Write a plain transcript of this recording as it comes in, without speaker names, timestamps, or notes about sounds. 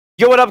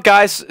Yo, what up,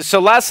 guys? So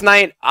last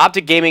night,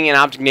 OpTic Gaming and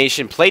OpTic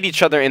Nation played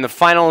each other in the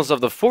finals of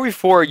the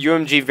 4v4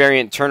 UMG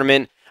variant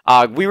tournament.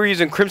 We were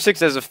using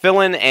Crimsix as a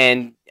fill-in,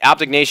 and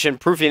OpTic Nation,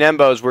 Proofy and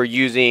Embos were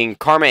using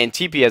Karma and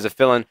TP as a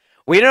fill-in.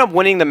 We ended up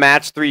winning the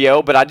match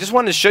 3-0, but I just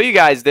wanted to show you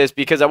guys this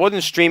because I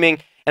wasn't streaming,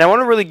 and I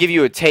want to really give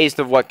you a taste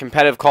of what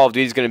competitive Call of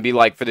Duty is going to be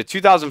like for the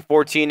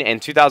 2014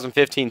 and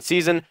 2015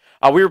 season.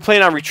 We were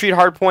playing on Retreat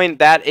Hardpoint.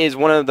 That is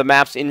one of the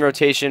maps in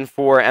rotation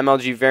for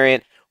MLG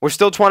variant. We're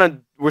still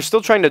trying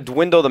to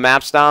dwindle the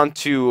maps down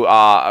to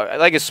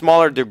like a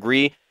smaller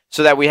degree,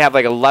 so that we have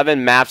like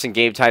 11 maps and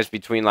game types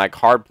between like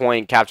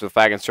Hardpoint, Capture the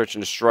Flag, and Search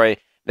and Destroy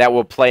that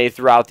will play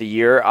throughout the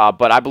year.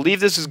 But I believe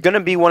this is going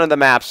to be one of the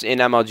maps in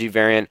MLG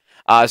variant.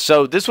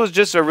 So this was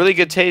just a really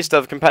good taste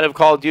of competitive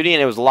Call of Duty,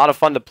 and it was a lot of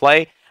fun to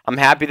play. I'm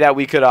happy that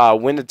we could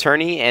win the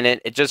tourney, and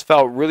it just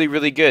felt really,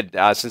 really good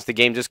since the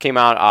game just came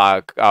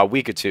out a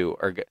week or two,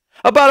 or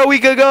about a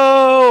week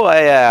ago.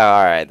 Yeah,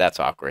 all right, that's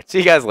awkward. See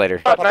you guys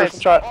later.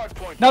 Nice shot.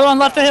 Another one,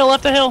 left the hill,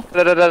 left the hill.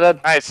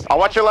 Nice. I'll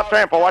watch your left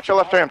ramp.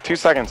 2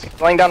 seconds.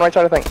 Laying down right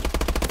side, I think.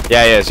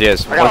 Yeah, he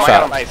is. One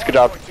shot. Nice, good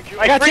job.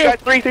 I got two.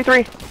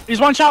 Three.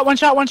 He's one shot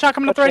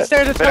coming up the right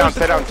stairs. Sit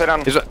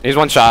down. He's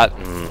one shot.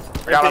 I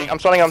got him. I'm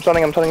stunning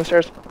the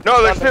stairs.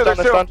 No, there's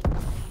two.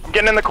 I'm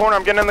getting in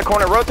the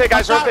corner. Rotate,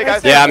 guys.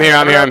 Yeah, I'm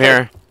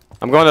here.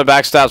 I'm going to the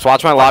back steps.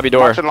 Watch my lobby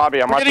door. I'm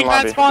watching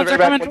lobby. Spawns are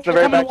coming from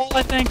the wall,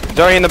 I think. He's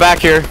already in the back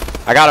here.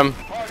 I got him.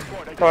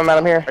 Coming, man,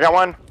 I'm here. I got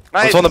one.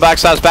 Nice. Let's hold the back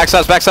steps,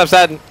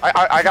 dead.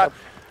 I got.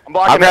 I'm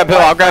blocking.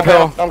 I'll grab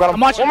hill. I'm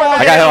watching.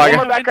 I got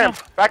hill.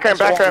 Back ramp.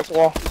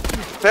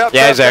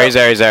 Yeah,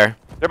 he's there.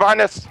 They're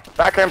behind us.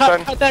 Back ramp,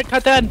 son.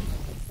 Cut that.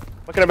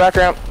 Looking at back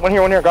ramp. One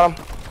here. Got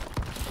him.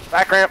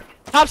 Back ramp.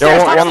 Top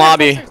stairs. One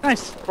lobby.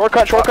 Nice.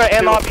 Shortcut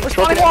and lobby.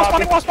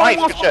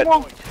 Spawning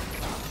wall.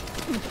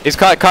 He's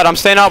cut. I'm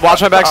staying up.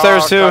 Watch my back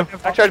stairs too.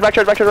 Back charge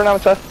right now.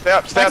 Step.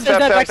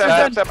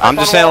 I'm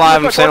just staying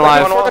alive.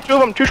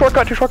 Two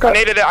shortcut.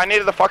 I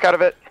needed the fuck out of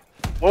it.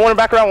 One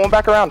back around.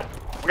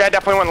 We got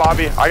definitely one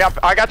lobby. I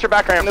got your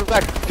back ramp.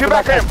 Two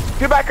back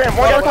ramp.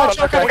 One top.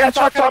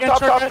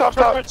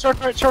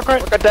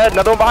 Shortcut dead.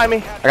 Another one behind me.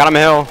 I got him a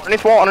hill.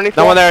 Underneath wall.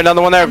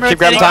 Another one there. Keep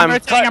grabbing time.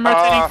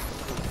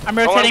 I'm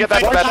rotating.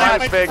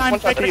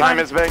 Time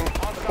is big.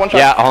 One shot.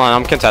 Yeah, hold on.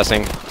 I'm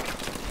contesting.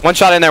 One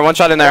shot in there.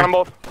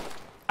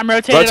 I'm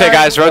rotating. Rotate,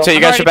 guys. Rotate.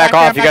 You guys should back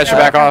off.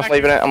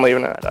 I'm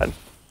leaving it. I died.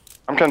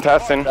 I'm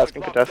contesting.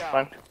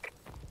 Fine.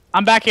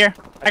 I'm back here.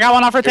 I got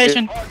one off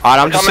rotation. Alright,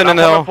 I'm just sitting in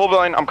the hill.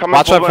 I'm coming.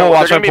 Watch my pool.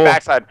 We're gonna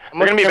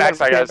be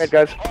backside, guys.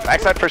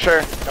 Backside for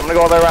sure. I'm gonna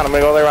go all the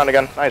way around.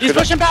 Again. Nice. He's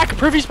pushing back.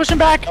 Proofy's pushing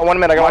back. Oh, 1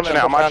 minute. I'm watching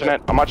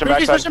backside.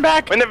 Proofy's pushing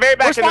back. In the very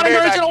back.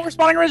 We're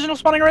spawning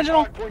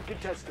original.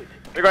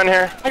 They're going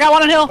here. I got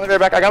one on hill. Very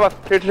back. I got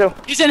left. Here two.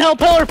 He's in hill.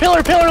 Pillar.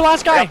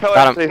 Last guy.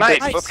 Got him.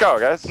 Nice. Let's go,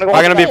 guys.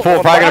 Probably gonna be pool.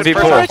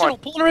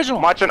 Pull original.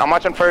 I'm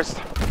watching first.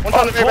 One's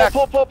on the very back.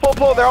 Pull.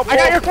 They're all pull.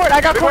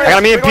 I got court. I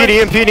got him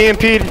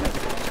EMP'd.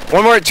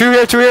 One more. Two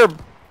here.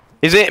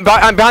 He's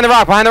behind the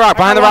rock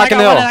in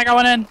the hill. I got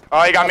one in.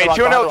 Oh, you got me.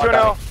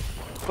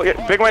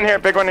 2-0. Big win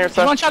here,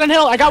 son. One shot in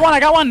hill. I got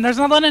one. There's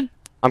another one in.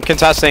 I'm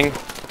contesting.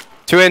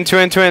 Two in.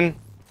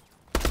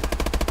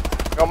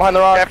 Go behind the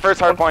rock. Yeah, first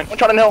hard point. One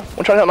shot in hill.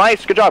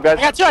 Nice. Good job, guys.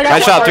 I got two.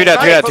 Nice shot. 3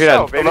 dead.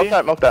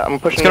 Milk that. I'm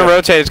pushing.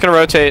 It's gonna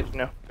rotate.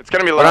 No. It's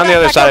gonna be We're on the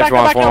other side if you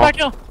want. I'm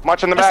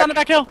watching the back. On the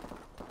back hill.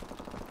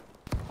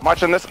 I'm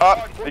watching this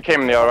up. He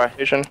came in the other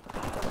way.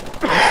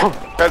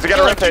 Guys, we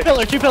gotta rotate.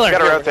 Two pillar. We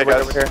gotta rotate,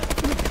 guys. Over here.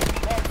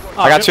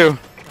 I got two.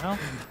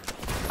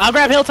 I'll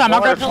grab hill time.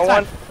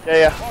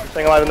 Yeah.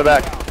 Staying alive in the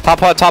back. Top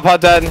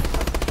hut dead.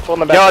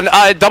 Yo,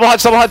 double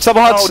huts.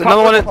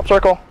 Another one in. Top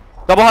circle.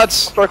 Double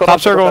huts. Top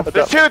circle.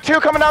 There's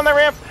two coming down that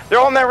ramp. They're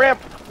all on that ramp.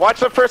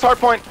 Watch the first hard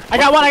point. I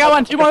got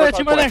one. Two more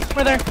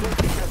there.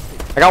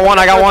 I got one.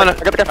 I got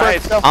the guy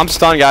first. I'm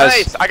stunned, guys.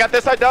 Nice. I got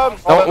this side, dub.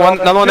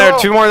 Another one there.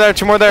 Two more there.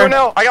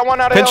 2-0. I got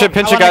one out of hill.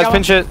 Pinch it, guys.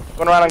 Pinch it.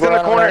 Going around. He's in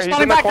the corner.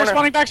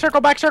 Spawning back circle.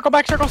 Back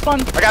circle.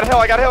 Spawn. I got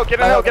a hill. Get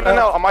in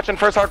hill. I'm watching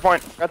first hard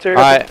point. All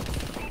right.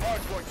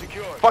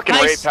 Fucking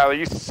wait, Tyler.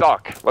 You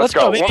suck. Let's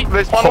go, baby.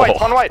 They spawn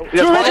white.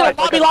 Two original.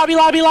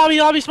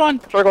 Lobby spawn.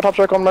 Top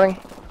circle. I'm running.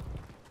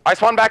 I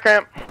spawn back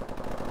ramp.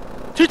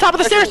 Two top of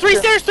the stairs. Three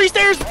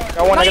stairs.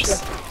 Got one.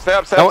 Nice. Stay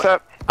up.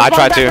 I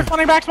tried to.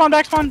 Back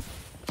spawn.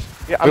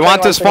 Yeah, we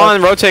want to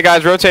spawn. Rotate,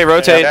 guys. Rotate.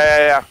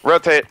 Yeah.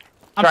 Rotate.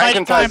 Try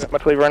and contest. My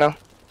cleave right now.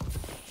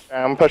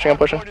 I'm pushing. I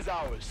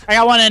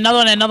got one in.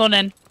 Another one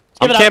in.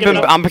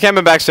 I'm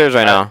camping backstairs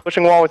right now.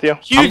 Pushing wall with you.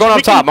 I'm going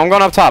up top.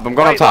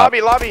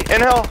 Lobby.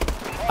 In hill.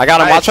 I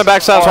got him. Watch my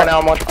back steps.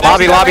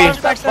 Lobby.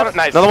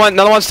 Nice.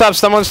 Another one steps.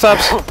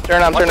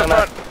 Turn on.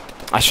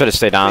 I should have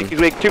stayed down. He's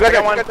weak. Two guys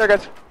there,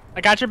 guys.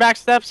 I got your back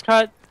steps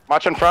cut.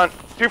 Watch in front.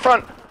 Two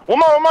front. One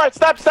more.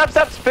 Steps.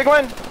 Big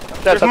win.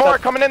 There's more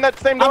coming in that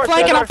same door.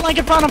 I'm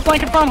flanking front.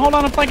 Hold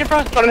on, I'm flanking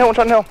front. One shot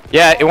in hill.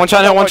 Yeah, one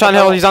shot in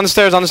hill. He's on the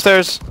stairs. On the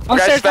stairs,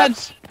 dead.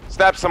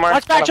 Steps somewhere.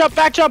 Watch back jump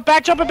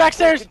and back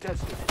stairs.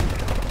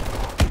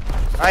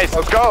 Nice,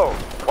 let's go.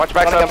 Watch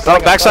back steps.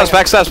 Back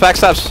steps.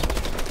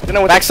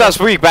 Back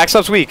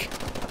steps weak.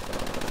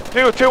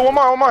 Two, one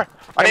more.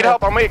 I need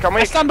help, I'm weak.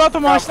 I stunned both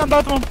of them, I stunned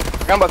both of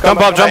them. Jump up.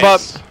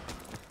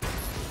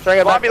 Lobby.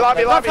 Front.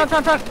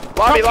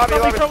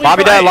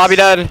 Lobby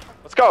dead.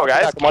 Let's go,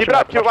 guys. Keep it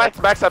up. Keep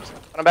back steps.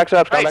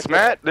 Nice,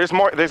 Matt. There's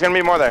more. There's gonna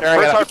be more there.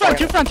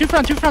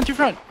 Two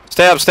front.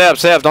 Stay up.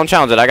 Don't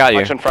challenge it. I got you.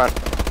 Watch in front.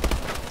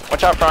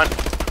 Watch out front.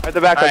 At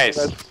the back. Nice.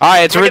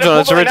 Alright, it's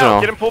original.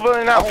 Get him full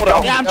building now.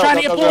 Yeah, I'm trying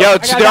to get pulled. Yo,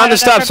 they're on the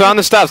steps. They're on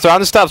the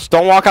steps.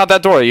 Don't walk out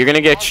that door. You're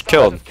gonna get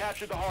killed.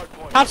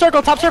 Top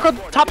circle,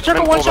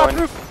 one shot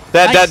roof.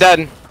 Dead. I got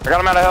him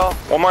out of hill.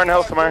 One more in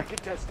hill somewhere.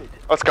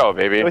 Let's go,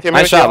 baby.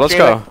 Nice job. Let's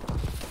go.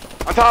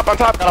 On top.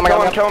 Kill him.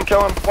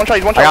 One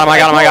shot. I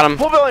got him.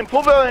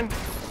 Full building.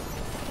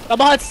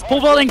 Double huts,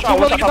 full building,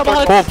 double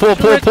huts. Pull.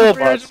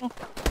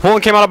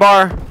 Pulling came out of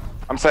bar.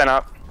 I'm setting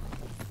up.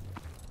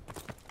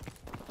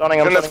 He's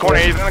He's in this corner.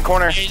 He's in the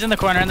corner. He's in the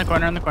corner.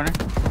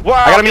 Wow,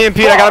 I got him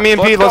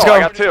EMP'd. Let's go.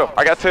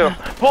 I got two.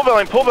 Pull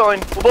building.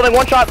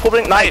 one shot. Full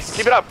building. Nice.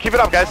 Keep it up,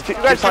 guys. Two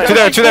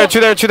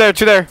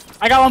Two there.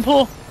 I got one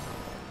pull.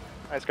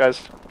 Nice,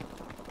 guys.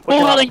 Full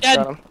building dead.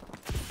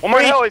 One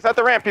more hill. He's at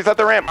the ramp.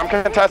 I'm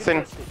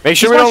contesting. Make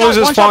sure we don't lose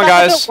this spawn,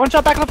 guys. One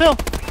shot back on the hill.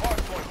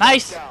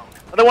 Nice.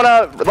 Another one,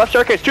 left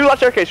staircase. Two left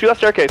staircase.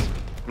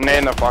 I'm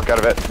nading the fuck out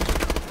of it.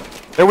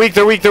 They're weak.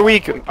 Don't lose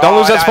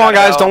that spawn,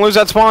 guys. Don't lose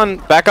that spawn.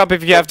 Back up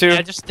if you have to.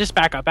 Yeah, just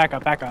back up.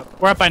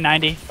 We're up by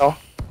 90. Oh.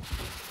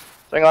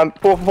 Hang on.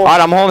 Pull. Alright,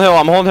 I'm holding hill.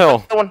 Another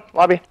one.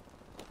 Lobby.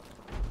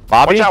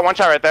 One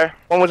shot right there.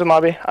 One was in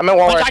lobby. I meant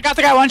one. I got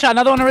the guy one shot.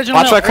 Another one original.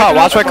 Watch that cut.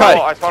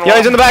 Yeah,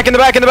 he's in the back.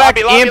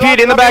 EMP'd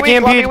in the back.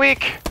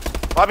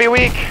 Lobby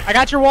weak. I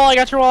got your wall.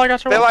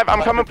 Stay alive.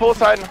 I'm coming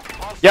poolside.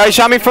 Yeah, he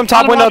shot me from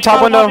top window.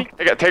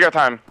 Take our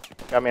time.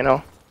 Got me,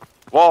 no.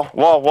 Wall.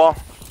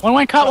 One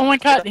went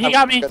cut. He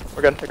got me.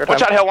 We're good. Take our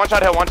time. One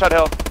shot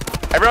hill.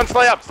 Everyone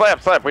slay up.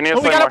 We need to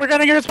slay more. We're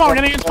gonna get a spawn.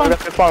 Good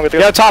spawn. Good.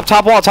 Yeah,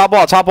 top wall. Top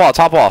ball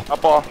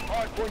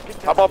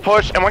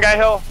push. And one guy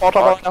hill. All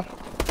top wall now.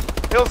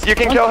 Hills, you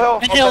can kill hill.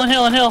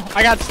 And hill.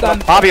 I got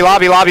stunned. Lobby.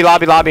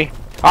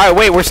 Alright,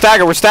 wait, we're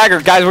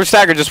staggered. Guys, we're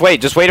staggered. Just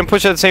wait and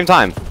push at the same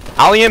time.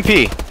 I'll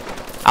EMP.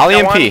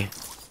 Alright,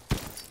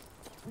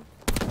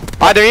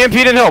 they're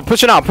EMP'd in hill.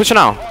 Pushing out.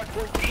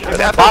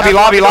 Lobby.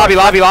 Lobby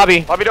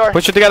door.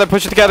 Push it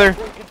together.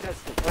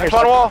 Next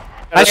one wall.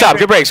 Nice job.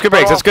 Good breaks.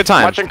 That's good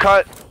time. Watch and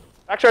cut.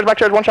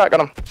 Backstairs. One shot. Got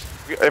him.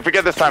 If we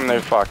get this time,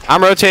 they're fucked.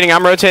 I'm rotating.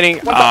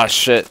 Ah,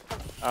 shit.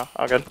 Oh,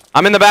 all good.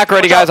 I'm in the back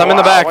already, guys. I'm in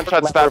the back. One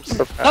shot steps.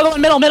 Another one,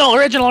 middle.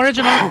 Original.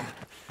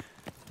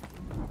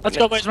 Let's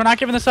go, boys. We're not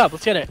giving this up.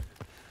 Let's get it.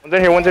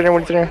 One's in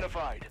here.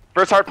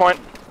 First hard point.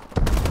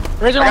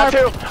 Original. I got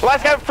two.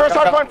 Last guy. First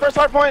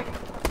hard point.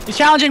 He's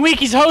challenging weak.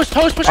 He's host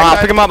pushing. I'll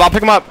pick him up.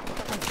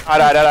 I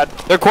died.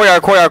 They're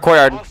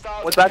courtyard.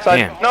 What's backside?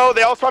 Damn. No,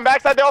 they all spawn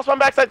backside.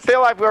 Stay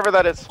alive, whoever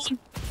that is.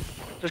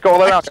 Just go all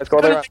the way around, guys. Go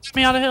all the way around. Get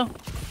me out of hill.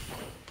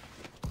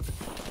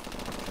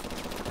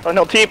 Oh,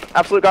 no, Teep.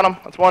 Absolute got him.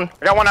 That's one.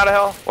 I got one out of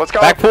hell. Let's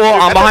go. Back pool.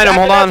 I'm behind him.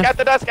 Hold on. At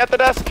the desk.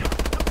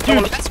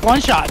 Dude, that's one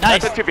shot.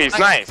 Nice. That's a two-piece.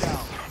 Nice.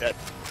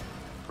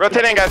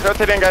 Rotating, guys.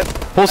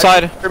 Pull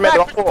side.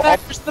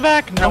 Push the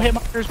back. No hit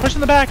markers. Push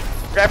in the back.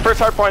 Okay, first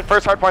hard point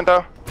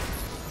though.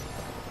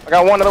 I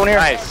got one, another one here.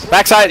 Nice.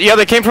 Backside. Yeah,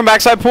 they came from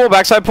backside pool.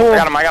 I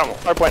got him.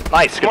 Hard point.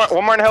 Nice.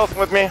 One more in hill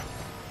with me.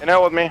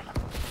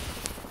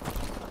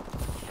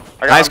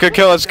 Nice, good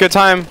kill. It's good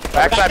time.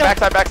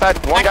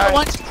 Backside. One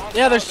guy.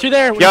 Yeah, there's two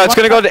there. Yeah,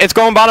 it's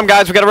going bottom,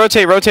 guys. We gotta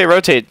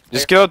rotate.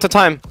 Just give up the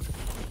time.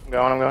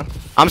 I'm going.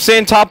 I'm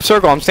staying top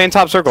circle.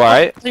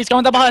 Alright? He's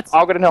going double huts.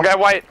 I'll get in hill. Guy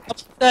white.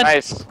 Dead.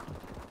 Nice.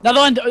 Another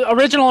one.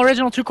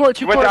 Original. Two court.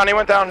 He went down. I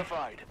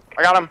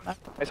got him.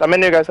 Nice. I'm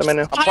in there, guys.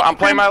 I'm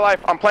playing my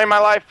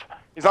life.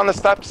 He's on the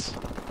steps.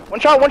 One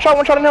shot in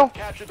hill.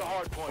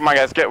 Come on,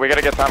 guys. We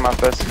gotta get time off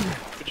this.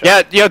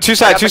 Yeah, two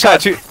side.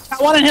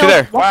 One in hill. Two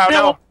there. Wow,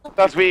 no.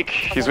 That's weak.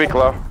 He's weak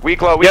low.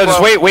 Yeah,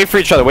 just wait for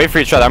each other.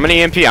 I'm gonna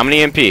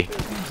EMP.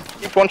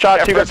 One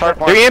shot, two guys.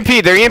 They're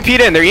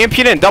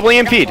EMP'd in. Double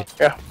EMP'd.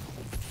 Yeah.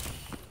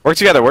 Work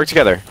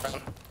together.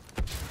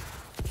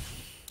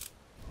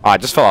 Oh, I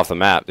just fell off the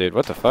map, dude.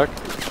 What the fuck?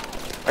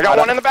 I got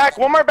one in the back.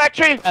 One more back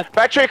tree.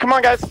 Come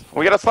on, guys.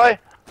 We gotta slay.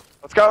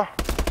 Let's go.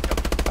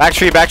 Back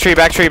tree. That's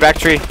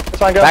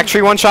fine, go. Back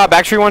tree one shot.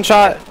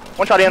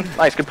 One shot in.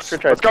 Nice, good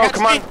try. Let's go.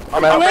 Come on.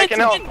 I'm making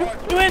hill.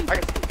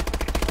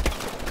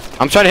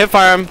 I'm trying to hit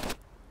fire him.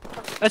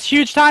 That's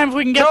huge time if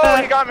we can get No,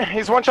 that. he got me.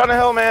 He's one shot in the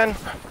hill, man.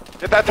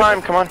 Get that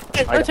time. Come on.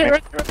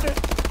 Rotate.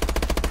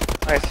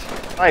 Nice.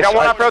 I got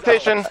one up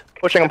rotation.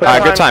 Pushing him.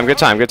 Alright, good time.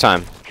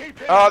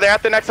 Oh, they're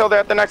at the next hill,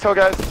 guys. That's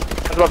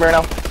above here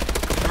now.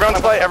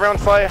 Everyone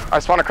slay. I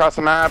spawn across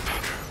the map.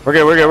 We're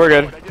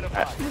good.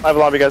 I have a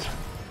lobby, guys.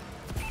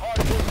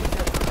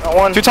 Got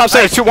one. Two top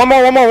stairs. One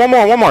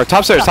more.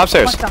 Top stairs. One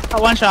shot.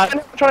 One shot in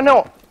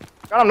hill.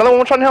 Got him. Another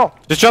one shot in hill.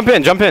 Just jump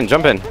in. Trying to.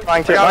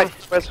 got him.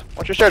 Nice.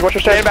 Watch your stairs.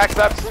 Stay back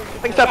steps.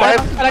 Nothing steps. I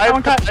have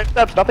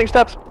steps. Nothing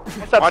steps.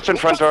 Watch in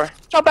front door.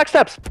 Shot back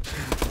steps.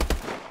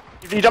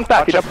 He jumped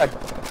back.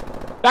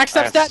 Back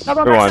steps. Nice.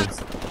 Double Good back one.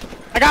 steps.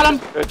 I got him.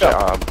 Good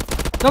job.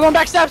 Another one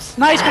back steps.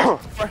 Nice. Another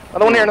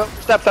Another one here. No.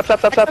 Steps.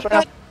 Right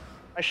now.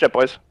 Nice shit,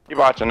 boys. Keep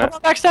watching it.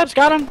 one back steps.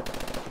 Got him.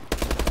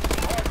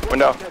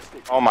 Window.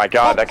 Oh my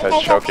god, that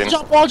guy's choking.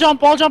 Wall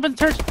jump, and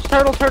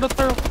turtle.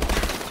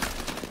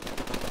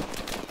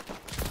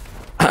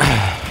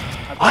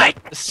 What?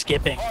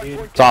 Skipping, dude.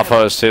 It's off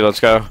host too.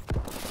 Let's go.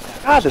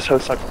 God, this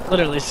host sucks.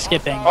 Literally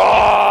skipping.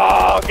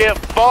 Oh, get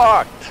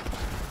fucked.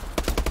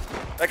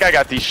 That guy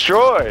got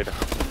destroyed.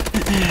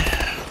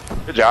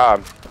 Good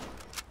job.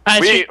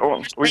 We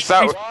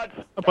started.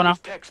 Up one now.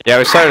 Yeah,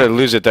 we started to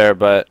lose it there,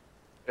 but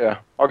Yeah,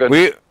 all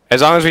good.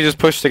 as long as we just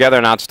push together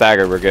and not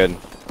stagger, we're good.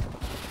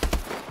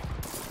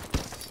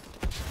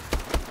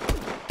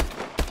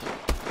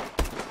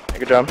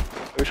 Good job.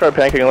 We started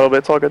panicking a little bit.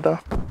 It's all good though.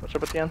 What's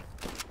up at the end?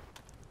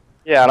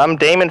 Yeah, and I'm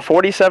Damon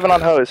 47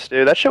 on host,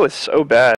 dude. That shit was so bad.